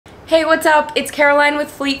Hey, what's up? It's Caroline with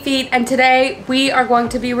Fleet Feet, and today we are going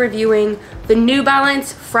to be reviewing the New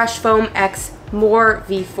Balance Fresh Foam X More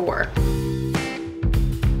V4.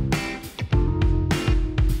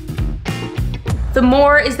 The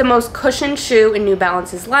More is the most cushioned shoe in New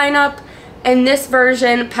Balance's lineup, and this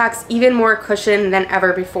version packs even more cushion than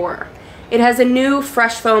ever before. It has a new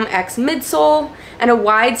Fresh Foam X midsole and a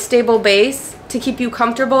wide, stable base to keep you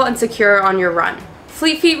comfortable and secure on your run.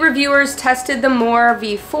 Fleet Feet reviewers tested the More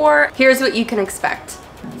V4. Here's what you can expect.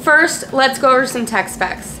 First, let's go over some tech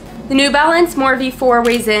specs. The New Balance More V4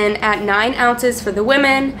 weighs in at 9 ounces for the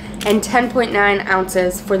women and 10.9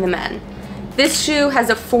 ounces for the men. This shoe has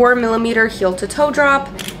a 4mm heel-to-toe drop.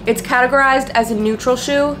 It's categorized as a neutral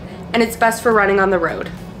shoe, and it's best for running on the road.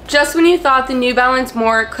 Just when you thought the New Balance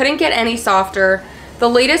More couldn't get any softer, the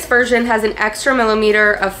latest version has an extra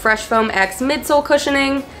millimeter of Fresh Foam X midsole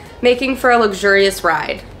cushioning, making for a luxurious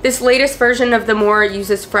ride. This latest version of the More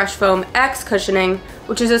uses Fresh Foam X cushioning,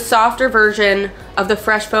 which is a softer version of the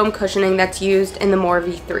Fresh Foam cushioning that's used in the More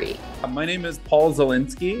V3. My name is Paul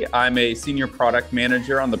Zielinski. I'm a senior product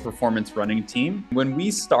manager on the performance running team. When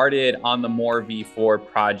we started on the More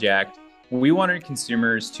V4 project, we wanted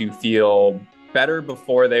consumers to feel better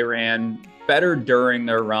before they ran, better during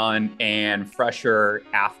their run, and fresher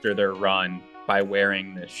after their run by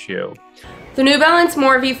wearing this shoe. The New Balance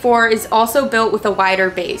More V4 is also built with a wider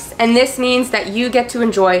base, and this means that you get to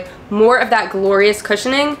enjoy more of that glorious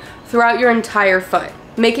cushioning throughout your entire foot,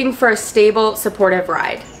 making for a stable, supportive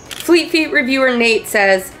ride. Fleet Feet reviewer Nate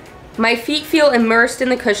says, "My feet feel immersed in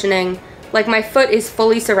the cushioning, like my foot is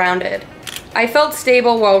fully surrounded. I felt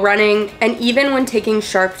stable while running and even when taking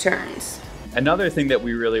sharp turns." Another thing that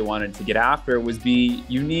we really wanted to get after was be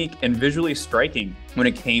unique and visually striking when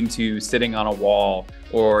it came to sitting on a wall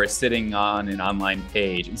or sitting on an online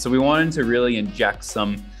page. And so we wanted to really inject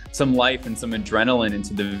some life and some adrenaline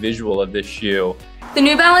into the visual of this shoe. The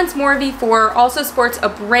New Balance More V4 also sports a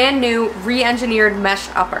brand new re-engineered mesh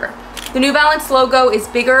upper. The New Balance logo is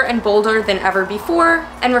bigger and bolder than ever before,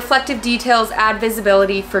 and reflective details add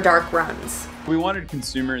visibility for dark runs. We wanted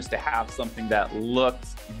consumers to have something that looked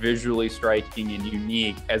visually striking and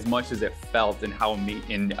unique as much as it felt and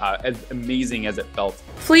as amazing as it felt.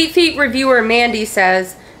 Fleet Feet reviewer Mandy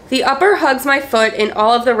says, "The upper hugs my foot in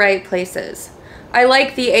all of the right places. I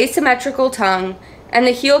like the asymmetrical tongue, and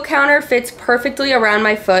the heel counter fits perfectly around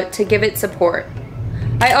my foot to give it support.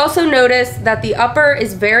 I also noticed that the upper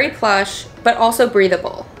is very plush, but also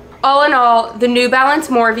breathable." All in all, the New Balance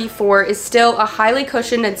More V4 is still a highly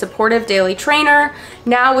cushioned and supportive daily trainer,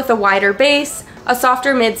 now with a wider base, a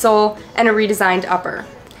softer midsole, and a redesigned upper.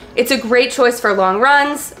 It's a great choice for long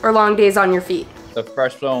runs or long days on your feet. The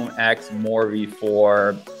Fresh Foam X More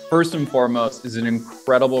V4, first and foremost, is an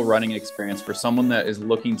incredible running experience for someone that is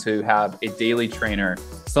looking to have a daily trainer,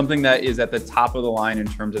 something that is at the top of the line in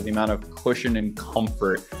terms of the amount of cushion and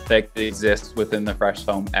comfort that exists within the Fresh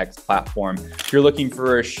Foam X platform. If you're looking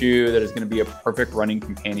for a shoe that is going to be a perfect running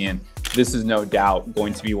companion, this is no doubt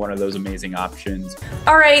going to be one of those amazing options.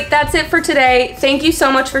 All right, that's it for today. Thank you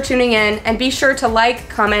so much for tuning in, and be sure to like,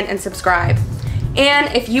 comment, and subscribe.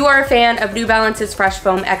 And if you are a fan of New Balance's Fresh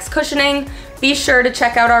Foam X cushioning, be sure to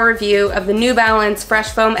check out our review of the New Balance Fresh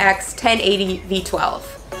Foam X 1080 V12.